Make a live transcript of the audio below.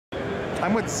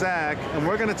I'm with Zach, and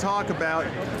we're going to talk about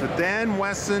the Dan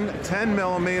Wesson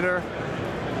 10mm.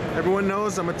 Everyone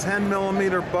knows I'm a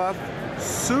 10mm buff,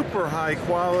 super high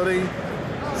quality.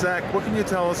 Zach, what can you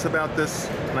tell us about this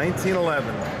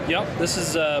 1911? Yep, this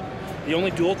is the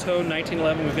only dual-tone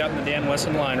 1911 we've got in the Dan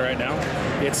Wesson line right now.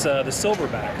 It's the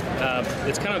Silverback.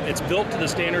 It's built to the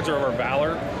standards of our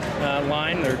Valor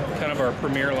line. They're kind of our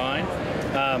premier line.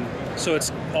 So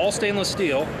it's all stainless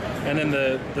steel, and then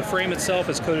the frame itself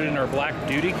is coated in our black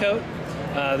duty coat.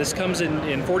 This comes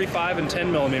in 45 and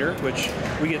 10mm, which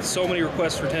we get so many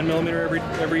requests for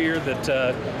 10mm every year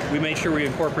that we made sure we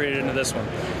incorporated into this one.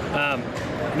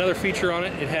 Another feature on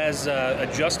it, it has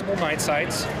adjustable night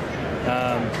sights,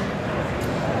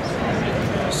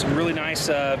 some really nice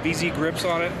VZ grips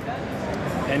on it,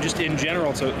 and just in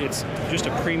general, so it's just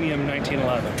a premium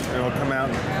 1911. It'll come out,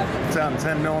 it's out in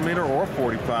 10mm or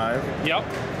 45. Yep.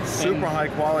 Super high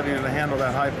quality to handle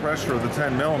that high pressure of the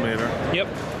 10mm. Yep.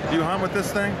 Do you hunt with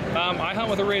this thing? I hunt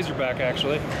with a Razorback,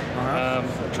 actually.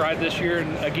 Tried this year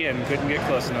and again couldn't get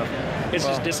close enough. It's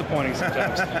just disappointing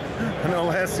sometimes. I know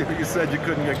last year you said you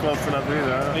couldn't get close enough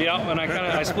either. Huh? Yeah, and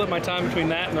I split my time between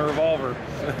that and the revolver,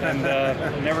 and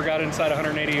never got inside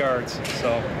 180 yards.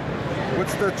 So.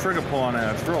 What's the trigger pull on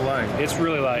that? It's real light. It's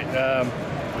really light. I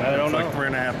don't know. It's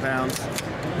like 3.5 pounds.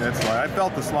 It's light. I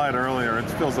felt the slide earlier. It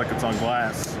feels like it's on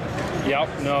glass. Yep.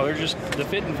 No, they're just, the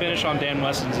fit and finish on Dan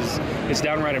Wesson's is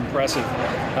downright impressive.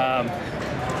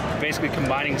 Basically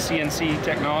combining CNC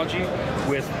technology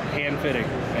with hand fitting,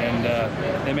 and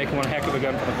they make one heck of a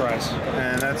gun for the price.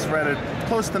 And that's rated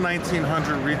close to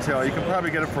 $1,900 retail. You can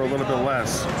probably get it for a little bit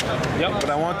less. Yep. But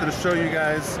I wanted to show you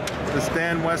guys this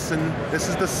Dan Wesson. This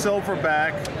is the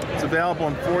Silverback. It's available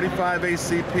in 45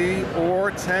 ACP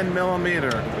or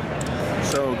 10mm.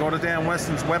 So go to Dan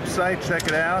Wesson's website, check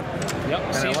it out.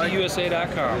 Yep,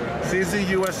 CZUSA.com.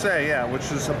 CZUSA, yeah,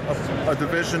 which is a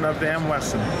division of Dan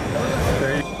Wesson.